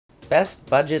Best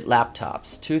Budget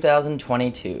Laptops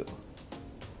 2022.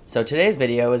 So today's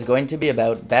video is going to be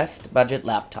about best budget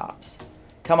laptops.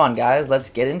 Come on guys, let's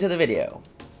get into the video.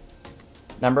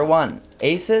 Number 1.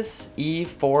 Asus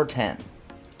E410.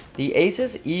 The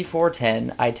Asus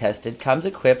E410 I tested comes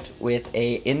equipped with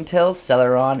a Intel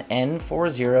Celeron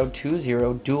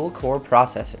N4020 dual-core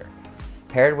processor,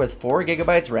 paired with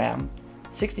 4GB RAM,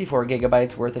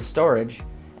 64GB worth of storage,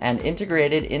 and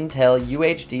integrated Intel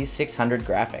UHD 600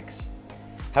 graphics.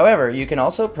 However, you can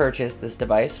also purchase this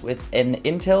device with an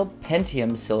Intel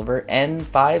Pentium Silver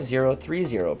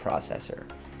N5030 processor,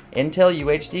 Intel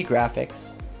UHD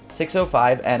graphics,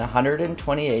 605 and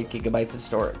 128GB of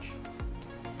storage.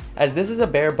 As this is a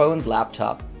bare bones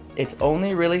laptop, it's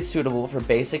only really suitable for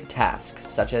basic tasks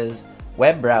such as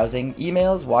web browsing,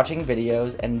 emails, watching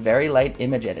videos, and very light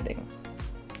image editing.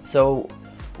 So,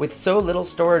 with so little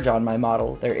storage on my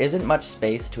model, there isn't much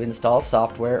space to install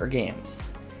software or games.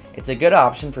 It's a good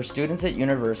option for students at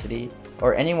university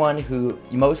or anyone who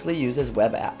mostly uses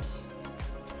web apps.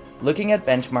 Looking at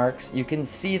benchmarks, you can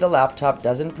see the laptop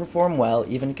doesn't perform well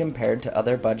even compared to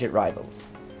other budget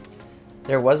rivals.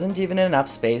 There wasn't even enough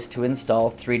space to install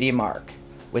 3D Mark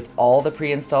with all the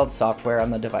pre-installed software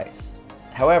on the device.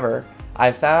 However,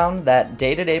 I've found that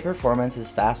day-to-day performance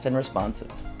is fast and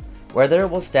responsive. Whether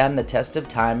it will stand the test of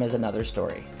time is another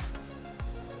story.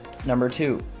 Number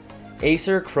 2.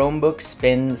 Acer Chromebook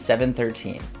Spin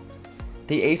 713.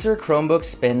 The Acer Chromebook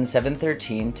Spin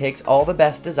 713 takes all the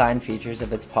best design features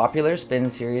of its popular Spin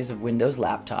series of Windows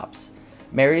laptops,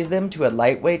 marries them to a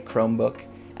lightweight Chromebook,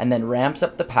 and then ramps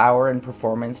up the power and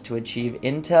performance to achieve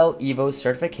Intel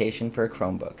Evo-certification for a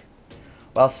Chromebook.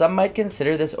 While some might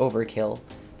consider this overkill,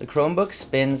 the Chromebook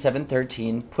Spin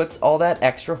 713 puts all that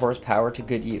extra horsepower to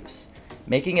good use,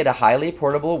 making it a highly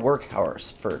portable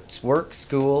workhorse for work,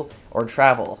 school, or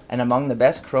travel, and among the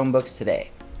best Chromebooks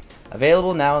today.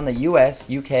 Available now in the US,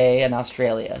 UK, and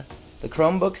Australia, the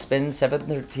Chromebook Spin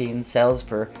 713 sells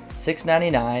for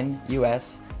 $699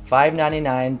 US,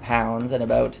 £599, and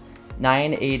about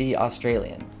 $980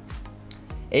 Australian.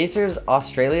 Acer's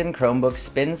Australian Chromebook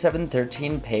Spin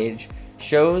 713 page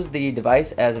shows the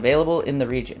device as available in the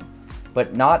region,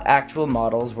 but not actual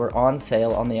models were on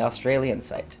sale on the Australian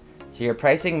site, so your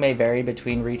pricing may vary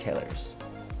between retailers.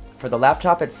 For the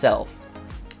laptop itself,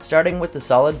 starting with the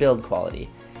solid build quality,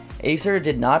 Acer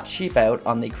did not cheap out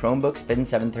on the Chromebook Spin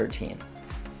 713.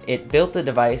 It built the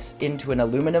device into an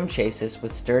aluminum chassis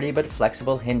with sturdy but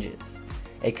flexible hinges,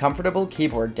 a comfortable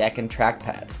keyboard deck and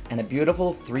trackpad, and a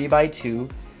beautiful 3x2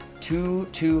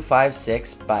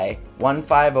 2256 by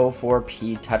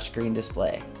 1504p touchscreen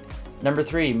display. Number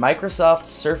 3. Microsoft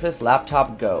Surface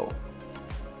Laptop Go.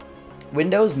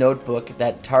 Windows notebook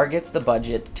that targets the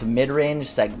budget to mid-range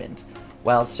segment,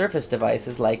 while Surface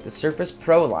devices like the Surface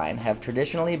Pro line have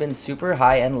traditionally been super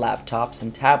high-end laptops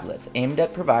and tablets aimed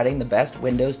at providing the best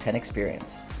Windows 10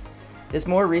 experience. This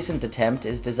more recent attempt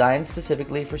is designed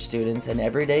specifically for students and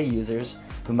everyday users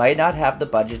who might not have the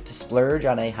budget to splurge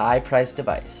on a high-priced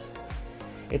device.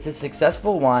 It's a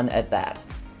successful one at that.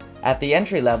 At the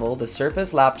entry level, the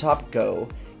Surface Laptop Go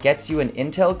gets you an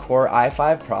Intel Core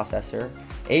i5 processor,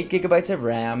 8GB of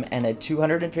RAM, and a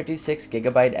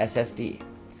 256GB SSD,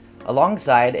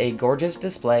 alongside a gorgeous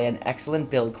display and excellent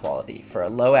build quality for a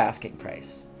low asking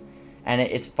price. And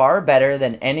it's far better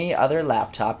than any other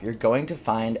laptop you're going to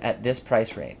find at this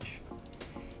price range.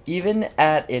 Even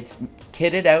at its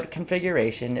kitted out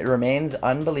configuration, it remains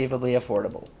unbelievably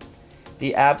affordable.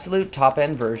 The absolute top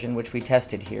end version, which we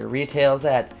tested here, retails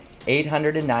at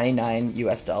 $899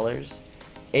 US dollars,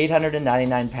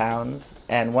 899 pounds,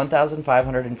 and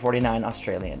 1,549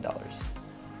 Australian dollars.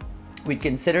 We'd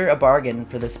consider a bargain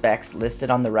for the specs listed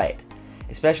on the right,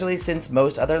 especially since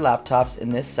most other laptops in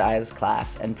this size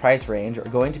class and price range are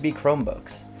going to be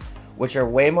Chromebooks, which are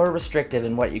way more restrictive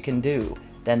in what you can do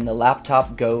than the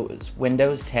Laptop Go's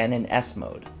Windows 10 in S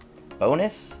mode.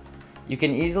 Bonus? You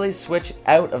can easily switch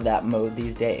out of that mode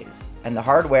these days, and the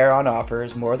hardware on offer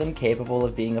is more than capable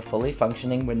of being a fully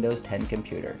functioning Windows 10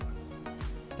 computer.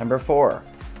 Number 4.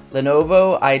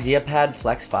 Lenovo IdeaPad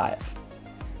Flex 5.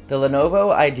 The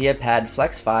Lenovo IdeaPad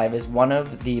Flex 5 is one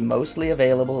of the mostly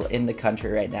available in the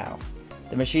country right now.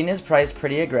 The machine is priced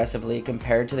pretty aggressively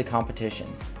compared to the competition.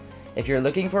 If you're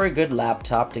looking for a good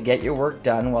laptop to get your work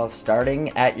done while starting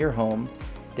at your home,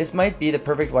 this might be the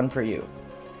perfect one for you.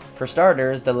 For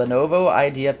starters, the Lenovo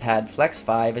IdeaPad Flex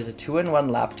 5 is a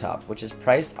 2-in-1 laptop which is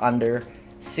priced under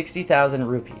 60,000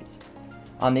 rupees.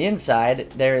 On the inside,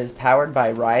 there is powered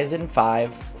by Ryzen 5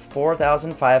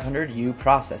 4500U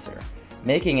processor,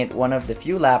 making it one of the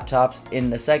few laptops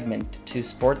in the segment to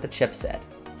sport the chipset.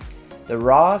 the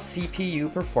raw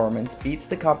CPU performance beats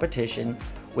the competition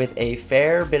with a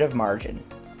fair bit of margin.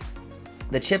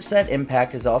 The chipset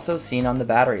impact is also seen on the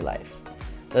battery life.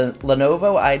 The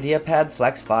Lenovo IdeaPad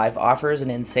Flex 5 offers an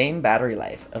insane battery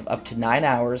life of up to 9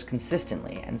 hours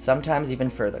consistently, and sometimes even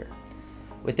further.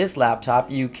 With this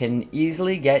laptop, you can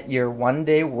easily get your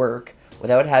one-day work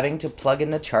without having to plug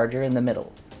in the charger in the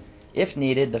middle. If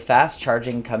needed, the fast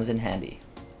charging comes in handy.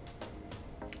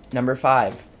 Number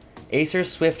 5. Acer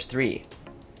Swift 3.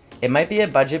 It might be a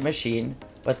budget machine,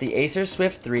 but the Acer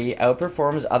Swift 3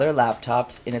 outperforms other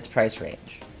laptops in its price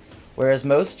range. Whereas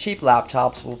most cheap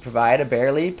laptops will provide a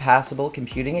barely passable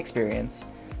computing experience,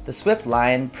 the Swift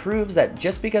line proves that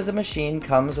just because a machine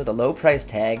comes with a low price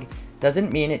tag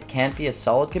doesn't mean it can't be a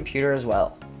solid computer as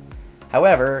well.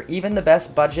 However, even the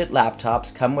best budget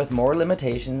laptops come with more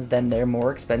limitations than their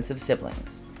more expensive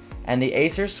siblings, and the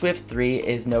Acer Swift 3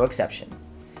 is no exception.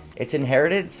 It's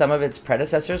inherited some of its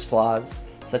predecessor's flaws,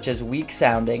 such as weak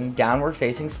sounding,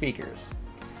 downward-facing speakers,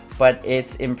 but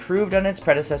it's improved on its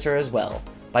predecessor as well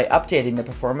by updating the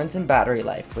performance and battery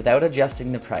life without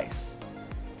adjusting the price.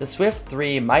 The Swift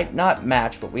 3 might not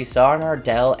match what we saw in our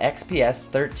Dell XPS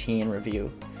 13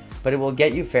 review, but it will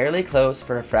get you fairly close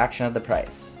for a fraction of the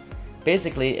price.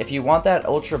 Basically, if you want that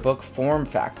ultrabook form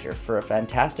factor for a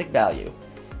fantastic value,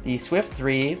 the Swift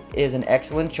 3 is an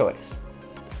excellent choice,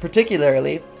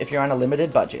 particularly if you're on a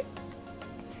limited budget.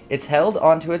 It's held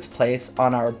onto its place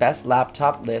on our best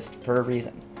laptop list for a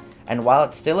reason, and while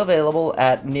it's still available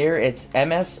at near its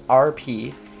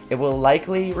MSRP, it will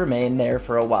likely remain there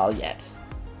for a while yet.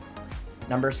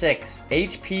 Number 6.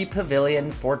 HP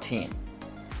Pavilion 14.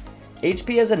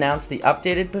 HP has announced the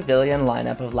updated Pavilion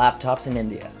lineup of laptops in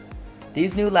India.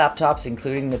 These new laptops,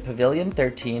 including the Pavilion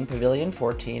 13, Pavilion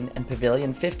 14, and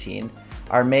Pavilion 15,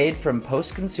 are made from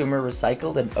post-consumer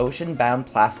recycled and ocean-bound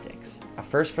plastics, a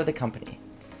first for the company.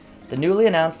 The newly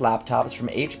announced laptops from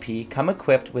HP come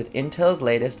equipped with Intel's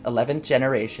latest 11th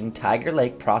generation Tiger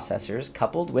Lake processors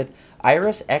coupled with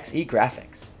Iris Xe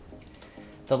graphics.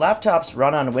 The laptops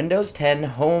run on Windows 10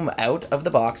 Home out of the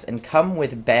box and come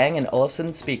with Bang &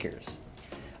 Olufsen speakers.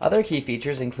 Other key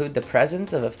features include the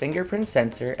presence of a fingerprint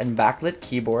sensor and backlit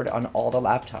keyboard on all the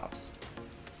laptops.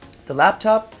 The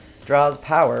laptop draws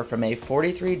power from a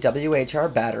 43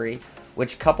 WHR battery,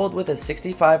 which coupled with a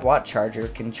 65-watt charger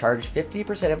can charge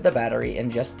 50% of the battery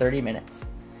in just 30 minutes.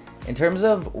 In terms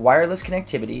of wireless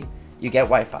connectivity, you get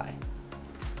Wi-Fi.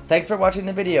 Thanks for watching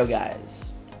the video,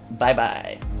 guys. Bye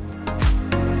bye.